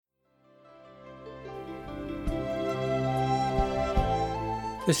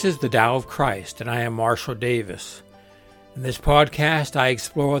This is the Tao of Christ, and I am Marshall Davis. In this podcast, I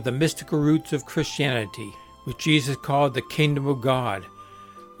explore the mystical roots of Christianity, which Jesus called the Kingdom of God,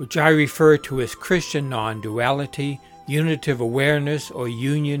 which I refer to as Christian non-duality, unitive awareness, or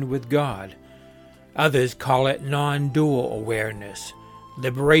union with God. Others call it non-dual awareness,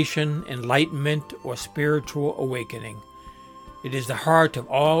 liberation, enlightenment, or spiritual awakening. It is the heart of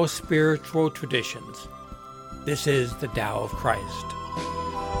all spiritual traditions. This is the Tao of Christ.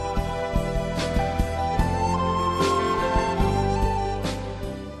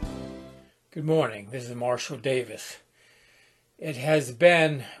 Good morning, this is Marshall Davis. It has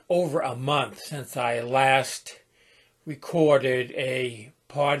been over a month since I last recorded a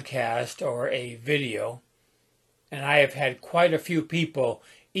podcast or a video, and I have had quite a few people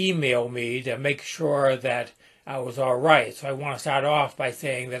email me to make sure that I was all right. So I want to start off by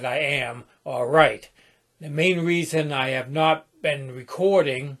saying that I am all right. The main reason I have not been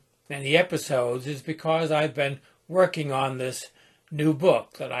recording any episodes is because I've been working on this new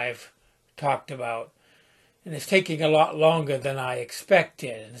book that I've talked about, and it's taking a lot longer than I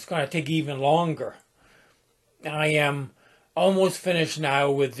expected, and it's going to take even longer. I am almost finished now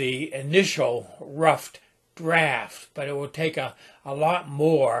with the initial rough draft, but it will take a lot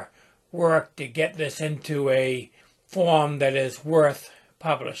more work to get this into a form that is worth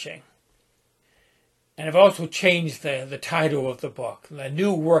publishing. And I've also changed the title of the book. The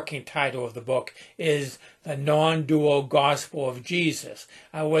new working title of the book is The Non-Dual Gospel of Jesus.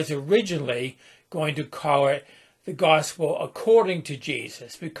 I was originally going to call it The Gospel According to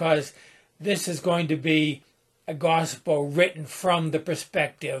Jesus, because this is going to be a gospel written from the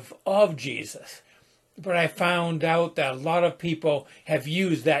perspective of Jesus. But I found out that a lot of people have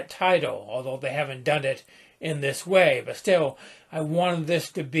used that title, although they haven't done it in this way. But still, I wanted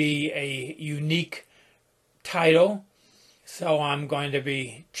this to be a unique title, so I'm going to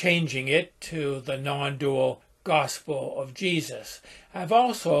be changing it to The Non-Dual Gospel of Jesus. I've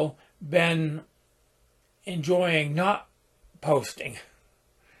also been enjoying not posting.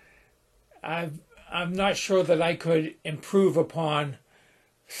 I'm not sure that I could improve upon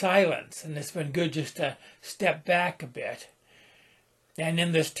silence, and it's been good just to step back a bit. And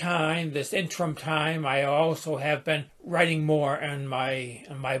in this time, this interim time, I also have been writing more on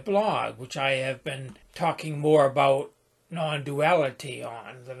my blog, which I have been talking more about non-duality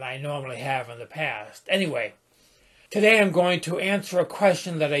on than I normally have in the past. Anyway, today I'm going to answer a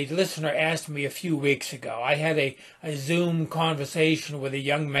question that a listener asked me a few weeks ago. I had a Zoom conversation with a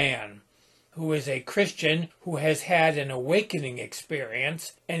young man who is a Christian who has had an awakening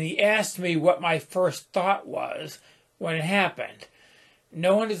experience, and he asked me what my first thought was when it happened.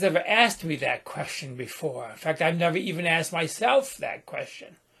 No one has ever asked me that question before. In fact, I've never even asked myself that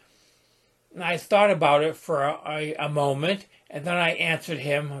question. And I thought about it for a moment, and then I answered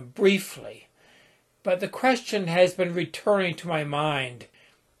him briefly. But the question has been returning to my mind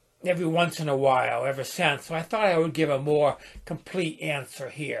every once in a while ever since, so I thought I would give a more complete answer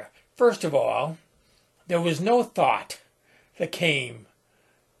here. First of all, there was no thought that came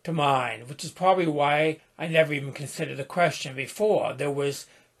to mind, which is probably why I never even considered the question before. There was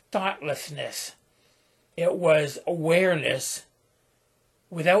thoughtlessness. It was awareness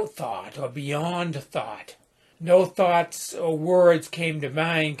without thought or beyond thought. No thoughts or words came to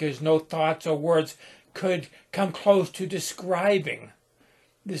mind because no thoughts or words could come close to describing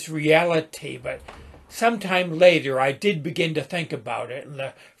this reality. But sometime later I did begin to think about it, and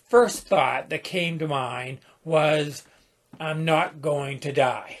the first thought that came to mind was, I'm not going to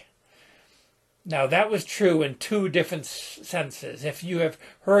die. Now, that was true in two different senses. If you have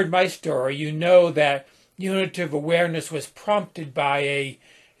heard my story, you know that unitive awareness was prompted by a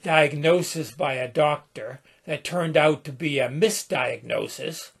diagnosis by a doctor that turned out to be a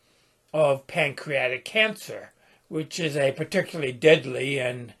misdiagnosis of pancreatic cancer, which is a particularly deadly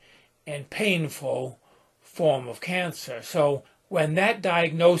and painful form of cancer. So when that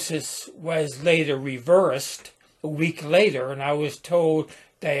diagnosis was later reversed, a week later, and I was told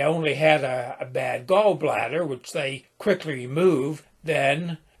they only had a bad gallbladder, which they quickly removed,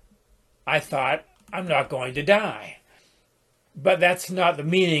 then I thought, I'm not going to die. But that's not the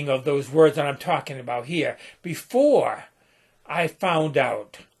meaning of those words that I'm talking about here. Before I found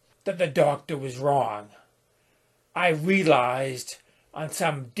out that the doctor was wrong, I realized on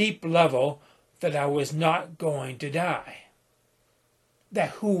some deep level that I was not going to die. That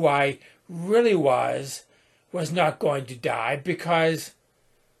who I really was not going to die, because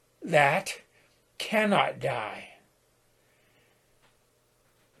that cannot die.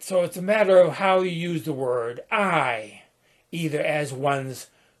 So it's a matter of how you use the word I, either as one's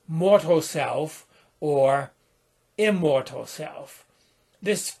mortal self or immortal self.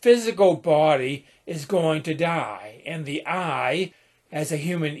 This physical body is going to die, and the I, as a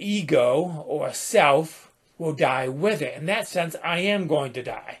human ego or self, will die with it. In that sense, I am going to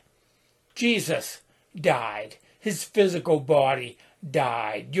die. Jesus died. His physical body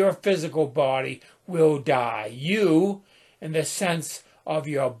died. Your physical body will die. You, in the sense of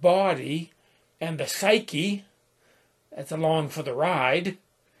your body and the psyche that's along for the ride,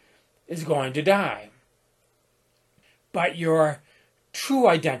 is going to die. But your true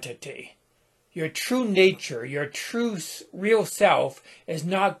identity, your true nature, your true real self is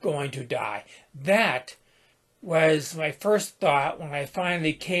not going to die. That was my first thought when I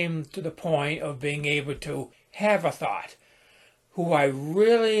finally came to the point of being able to have a thought. Who I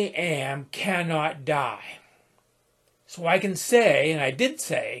really am cannot die. So I can say, and I did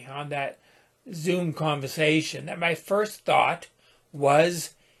say on that Zoom conversation, that my first thought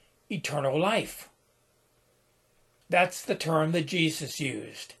was eternal life. That's the term that Jesus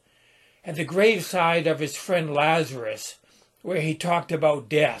used. At the graveside of his friend Lazarus, where he talked about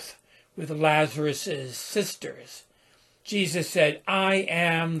death with Lazarus' sisters, Jesus said, I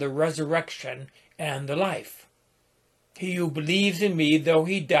am the resurrection and the life. He who believes in me, though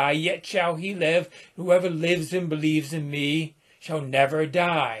he die, yet shall he live. Whoever lives and believes in me shall never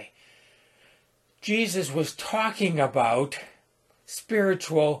die. Jesus was talking about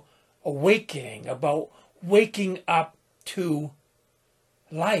spiritual awakening, about waking up to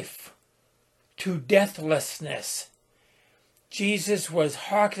life, to deathlessness. Jesus was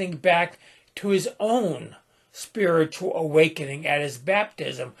hearkening back to his own spiritual awakening at his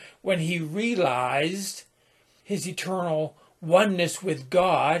baptism when he realized his eternal oneness with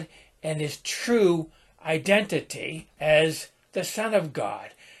God and his true identity as the Son of God.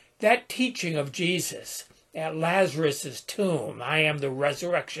 That teaching of Jesus at Lazarus' tomb, I am the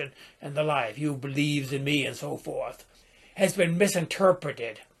resurrection and the life, he who believes in me and so forth, has been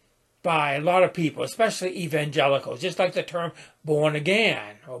misinterpreted by a lot of people, especially evangelicals, just like the term born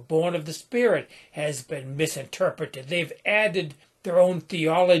again or born of the Spirit has been misinterpreted. They've added their own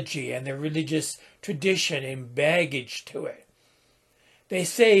theology and their religious tradition and baggage to it. They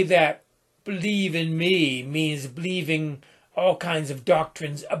say that believe in me means believing all kinds of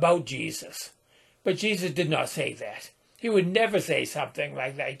doctrines about Jesus. But Jesus did not say that. He would never say something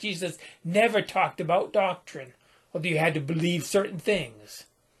like that. Jesus never talked about doctrine, although you had to believe certain things.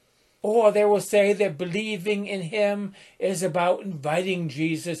 Or they will say that believing in him is about inviting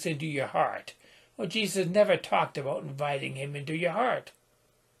Jesus into your heart. Well, Jesus never talked about inviting him into your heart.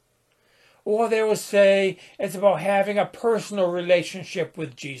 Or they will say it's about having a personal relationship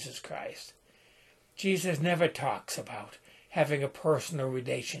with Jesus Christ. Jesus never talks about having a personal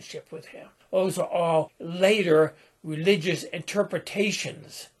relationship with him. Those are all later religious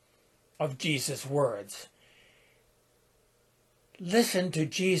interpretations of Jesus' words. Listen to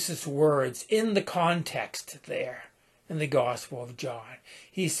Jesus' words in the context there in the Gospel of John.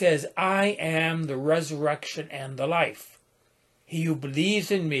 He says, I am the resurrection and the life. He who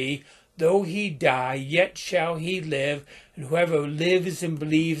believes in me, though he die, yet shall he live, and whoever lives and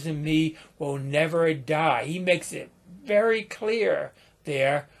believes in me will never die. He makes it very clear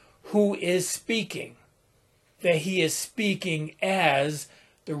there who is speaking, that he is speaking as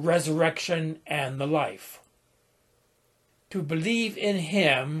the resurrection and the life. To believe in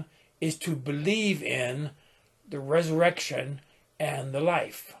him is to believe in the resurrection and the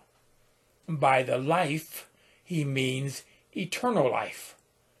life. By the life, he means eternal life.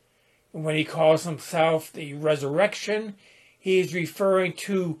 And when he calls himself the resurrection, he is referring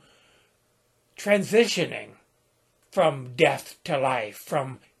to transitioning from death to life,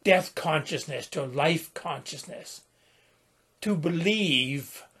 from death consciousness to life consciousness. To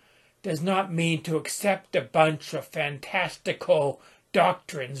believe does not mean to accept a bunch of fantastical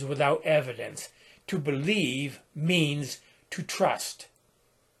doctrines without evidence. To believe means to trust.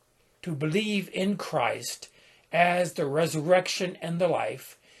 To believe in Christ as the resurrection and the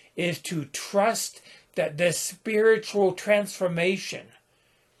life is to trust that this spiritual transformation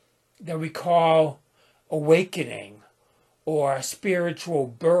that we call awakening or spiritual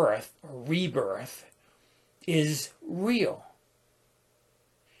birth or rebirth is real.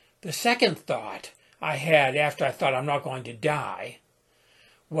 The second thought I had after I thought I'm not going to die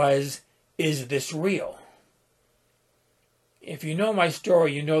was, is this real? If you know my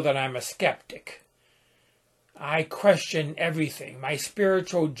story, you know that I'm a skeptic. I question everything. My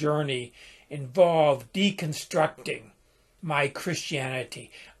spiritual journey involved deconstructing my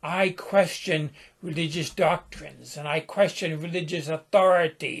Christianity. I question religious doctrines, and I question religious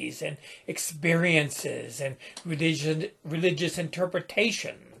authorities and experiences and religious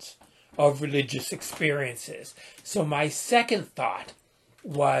interpretations of religious experiences. So my second thought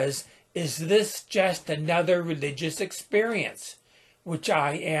was, is this just another religious experience which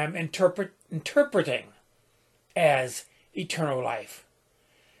I am interpreting as eternal life?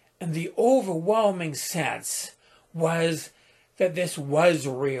 And the overwhelming sense was that this was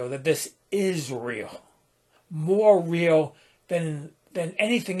real, that this is real, more real than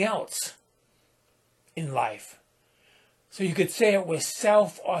anything else in life. So you could say it was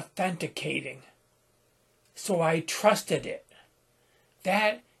self-authenticating. So I trusted it.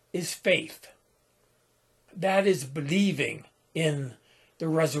 That is faith. That is believing in the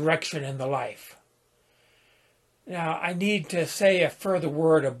resurrection and the life. Now, I need to say a further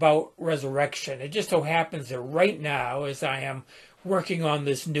word about resurrection. It just so happens that right now, as I am working on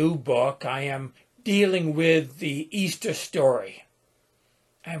this new book, I am dealing with the Easter story.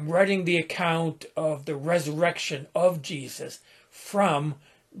 I'm writing the account of the resurrection of Jesus from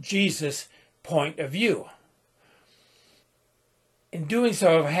Jesus' point of view. In doing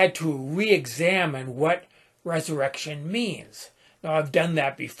so, I've had to re-examine what resurrection means. Now, I've done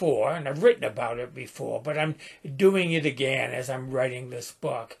that before, and I've written about it before, but I'm doing it again as I'm writing this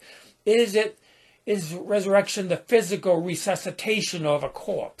book. Is resurrection the physical resuscitation of a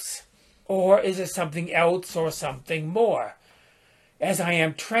corpse? Or is it something else or something more? As I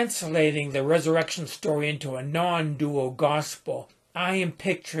am translating the resurrection story into a non-dual gospel, I am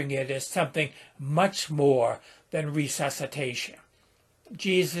picturing it as something much more than resuscitation.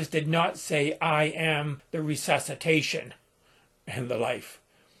 Jesus did not say, I am the resuscitation and the life.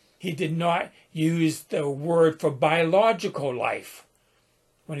 He did not use the word for biological life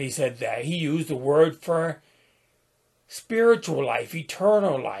when he said that. He used the word for spiritual life,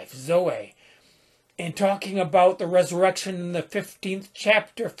 eternal life, Zoe. In talking about the resurrection in the 15th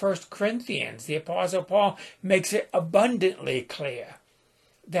chapter, 1 Corinthians, the Apostle Paul makes it abundantly clear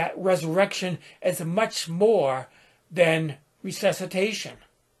that resurrection is much more than resuscitation.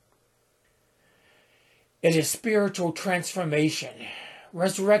 It is spiritual transformation.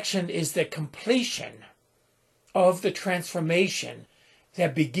 Resurrection is the completion of the transformation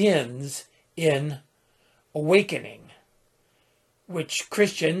that begins in awakening, which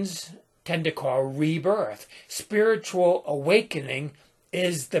Christians tend to call rebirth. Spiritual awakening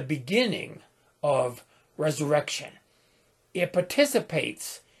is the beginning of resurrection. It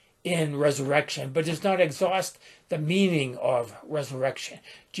participates in resurrection, but does not exhaust the meaning of resurrection.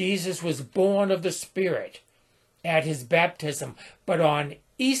 Jesus was born of the Spirit at his baptism, but on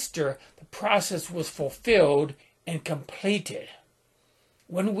Easter, the process was fulfilled and completed.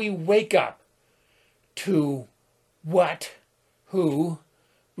 When we wake up to who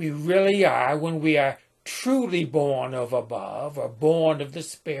we really are, when we are truly born of above or born of the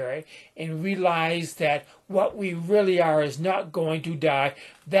Spirit, and realize that what we really are is not going to die,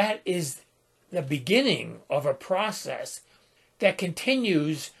 that is the beginning of a process that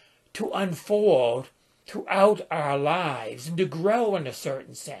continues to unfold throughout our lives and to grow in a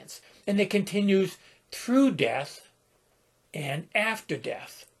certain sense. And it continues through death and after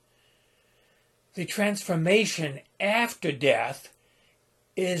death. The transformation after death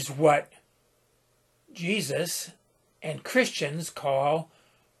is what Jesus and Christians call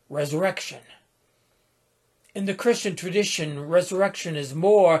resurrection. In the Christian tradition, resurrection is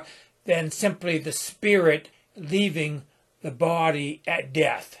more than simply the spirit leaving the body at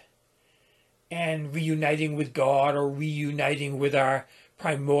death and reuniting with God or reuniting with our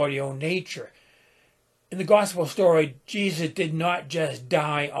primordial nature. In the gospel story, Jesus did not just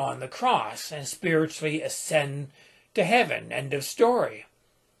die on the cross and spiritually ascend to heaven. End of story.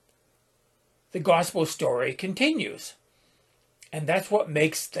 The gospel story continues. And that's what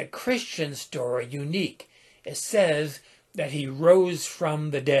makes the Christian story unique. It says that he rose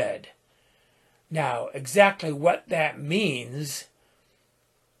from the dead. Now, exactly what that means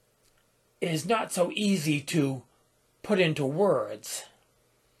is not so easy to put into words.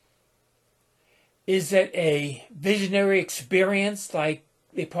 Is it a visionary experience like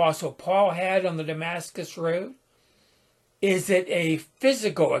the Apostle Paul had on the Damascus Road? Is it a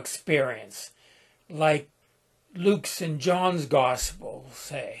physical experience like Luke's and John's Gospels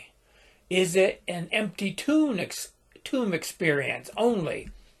say? Is it an empty tomb experience only,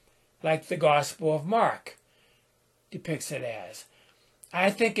 like the Gospel of Mark depicts it as? I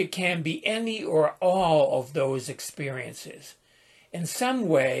think it can be any or all of those experiences. In some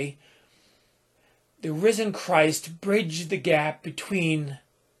way, the risen Christ bridged the gap between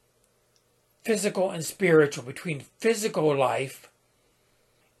physical and spiritual, between physical life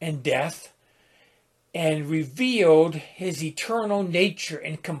and death, and revealed his eternal nature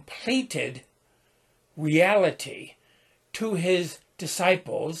and completed reality to his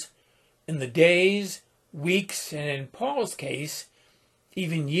disciples in the days, weeks, and in Paul's case,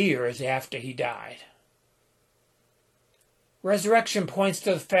 even years after he died. Resurrection points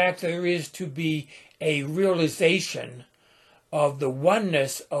to the fact that there is to be a realization of the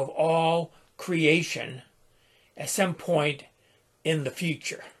oneness of all creation at some point in the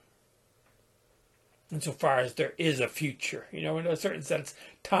future. Insofar as there is a future. In a certain sense,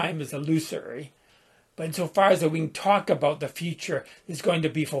 time is illusory. But insofar as we can talk about the future, there's going to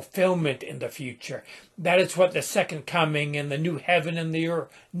be fulfillment in the future. That is what the second coming and the new heaven and the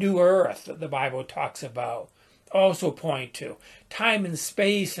new earth that the Bible talks about also point to. Time and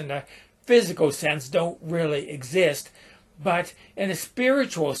space in a physical sense don't really exist, but in a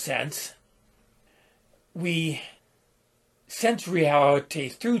spiritual sense, we sense reality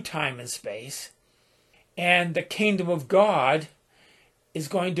through time and space, and the kingdom of God is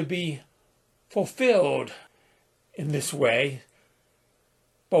going to be fulfilled in this way,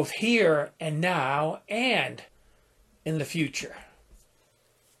 both here and now and in the future.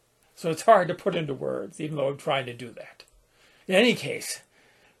 So it's hard to put into words, even though I'm trying to do that. In any case,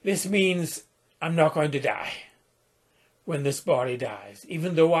 this means I'm not going to die when this body dies.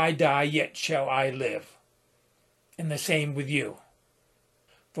 Even though I die, yet shall I live. And the same with you.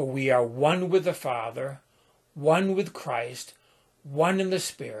 For we are one with the Father, one with Christ, one in the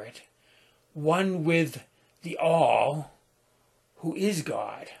Spirit, one with the all, who is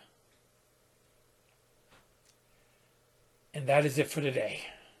God. And that is it for today.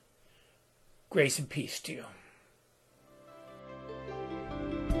 Grace and peace to you.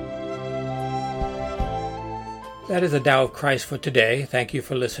 That is the Tao of Christ for today. Thank you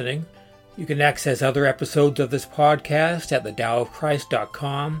for listening. You can access other episodes of this podcast at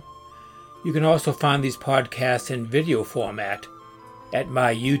thedaoofchrist.com. You can also find these podcasts in video format at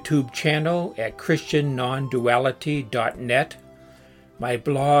my YouTube channel at christiannonduality.net. My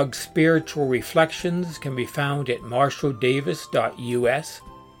blog, Spiritual Reflections, can be found at marshalldavis.us.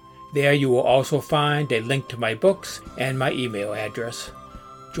 There you will also find a link to my books and my email address.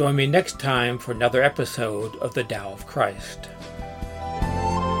 Join me next time for another episode of the Tao of Christ.